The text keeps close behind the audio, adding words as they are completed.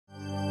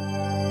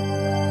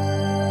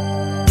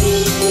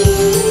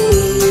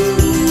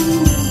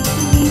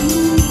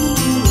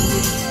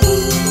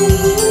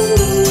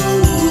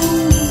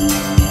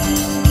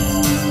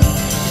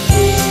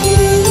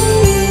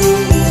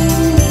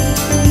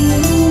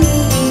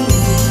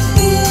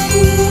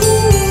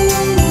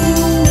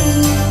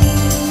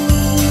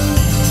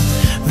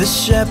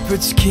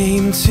shepherds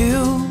came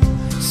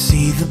to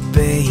see the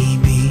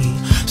baby,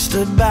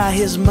 stood by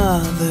his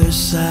mother's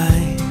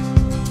side.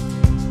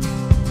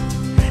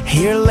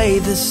 Here lay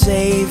the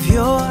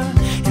Savior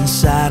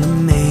inside a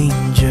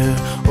manger.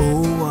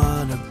 Oh,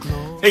 what a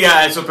glory. Hey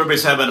guys, hope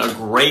everybody's having a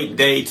great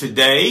day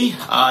today.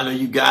 I know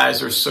you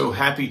guys are so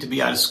happy to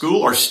be out of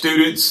school, or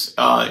students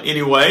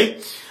anyway.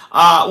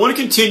 I want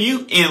to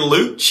continue in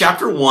Luke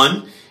chapter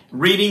 1,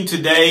 reading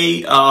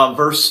today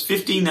verse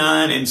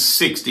 59 and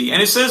 60.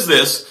 And it says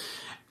this: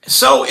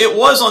 So it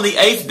was on the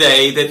 8th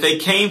day that they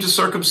came to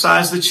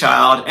circumcise the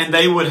child, and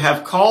they would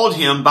have called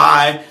him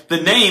by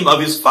the name of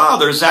his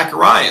father,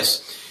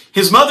 Zacharias.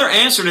 His mother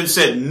answered and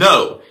said,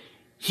 No,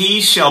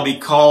 he shall be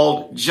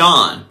called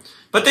John.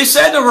 But they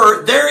said to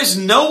her, There is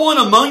no one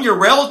among your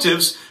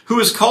relatives who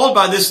is called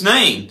by this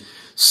name.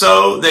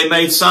 So they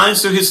made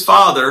signs to his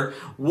father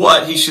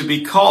what he should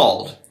be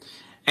called.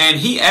 And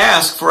he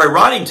asked for a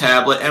writing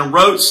tablet and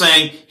wrote,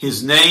 saying,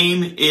 His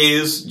name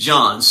is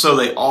John. So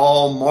they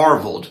all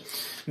marveled.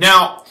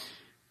 Now,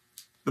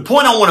 the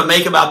point I want to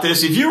make about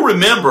this, if you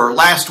remember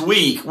last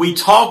week, we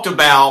talked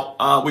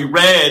about, we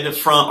read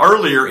from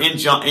earlier in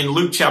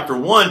Luke chapter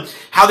 1,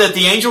 how that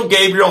the angel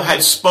Gabriel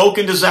had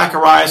spoken to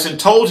Zacharias and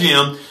told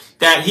him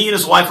that he and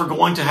his wife were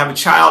going to have a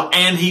child.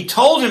 And he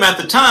told him at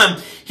the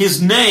time,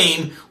 his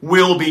name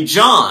will be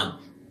John.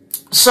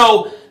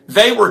 So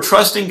they were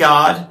trusting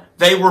God.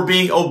 They were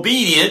being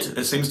obedient.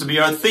 That seems to be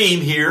our theme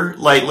here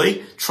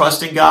lately.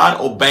 Trusting God,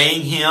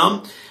 obeying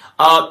Him.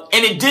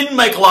 And it didn't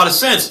make a lot of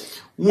sense.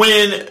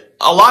 When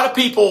a lot of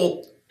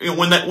people,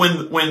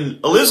 when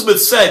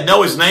Elizabeth said,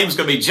 no, his name's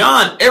going to be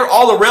John,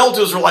 all the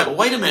relatives were like,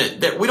 wait a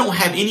minute, we don't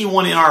have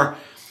anyone in our...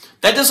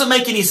 That doesn't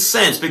make any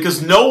sense,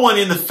 because no one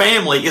in the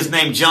family is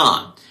named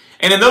John.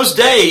 And in those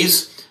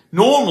days,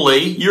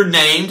 normally you're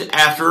named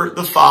after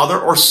the father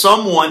or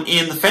someone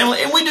in the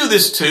family. And we do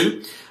this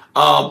too.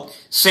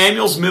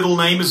 Samuel's middle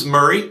name is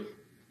Murray,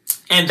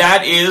 and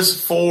that is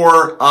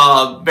for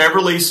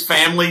Beverly's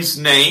family's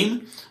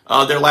name.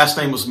 Their last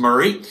name was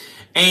Murray.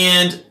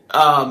 And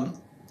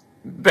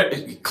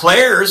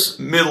Claire's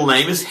middle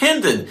name is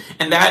Hendon,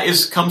 and that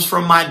comes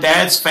from my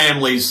dad's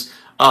family's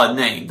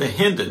name, the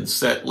Hendons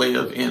that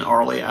live in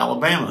Arley,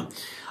 Alabama.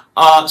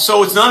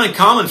 So it's not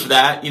uncommon for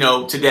that,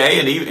 today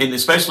and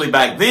especially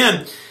back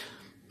then.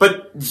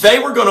 But they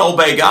were going to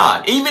obey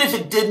God. Even if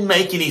it didn't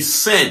make any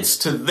sense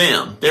to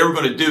them, they were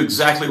going to do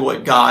exactly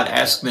what God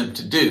asked them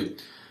to do.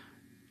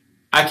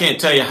 I can't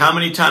tell you how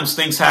many times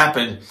things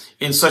happen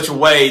in such a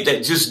way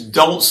that just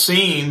don't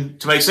seem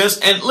to make sense.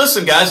 And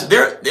listen, guys,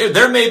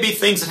 there may be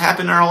things that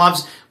happen in our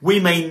lives we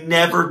may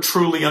never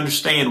truly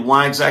understand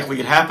why exactly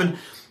it happened.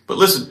 But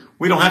listen,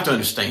 we don't have to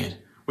understand.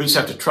 We just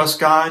have to trust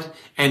God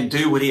and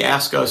do what He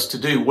asks us to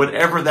do,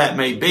 whatever that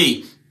may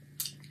be.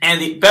 And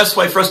the best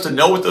way for us to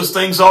know what those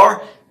things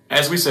are,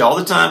 as we say all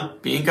the time,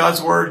 be in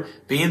God's Word,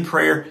 be in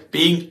prayer,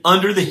 being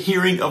under the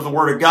hearing of the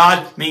Word of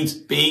God means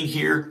being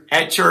here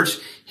at church,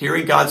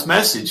 hearing God's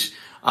message.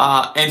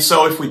 And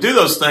so if we do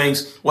those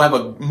things, we'll have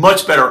a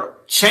much better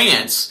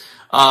chance,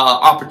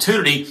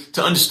 opportunity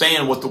to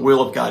understand what the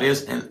will of God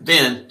is and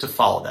then to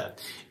follow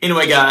that.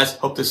 Anyway, guys,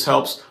 hope this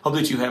helps. Hope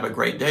that you have a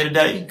great day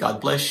today.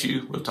 God bless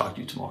you. We'll talk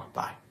to you tomorrow.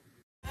 Bye.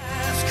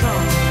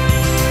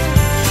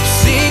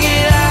 Singing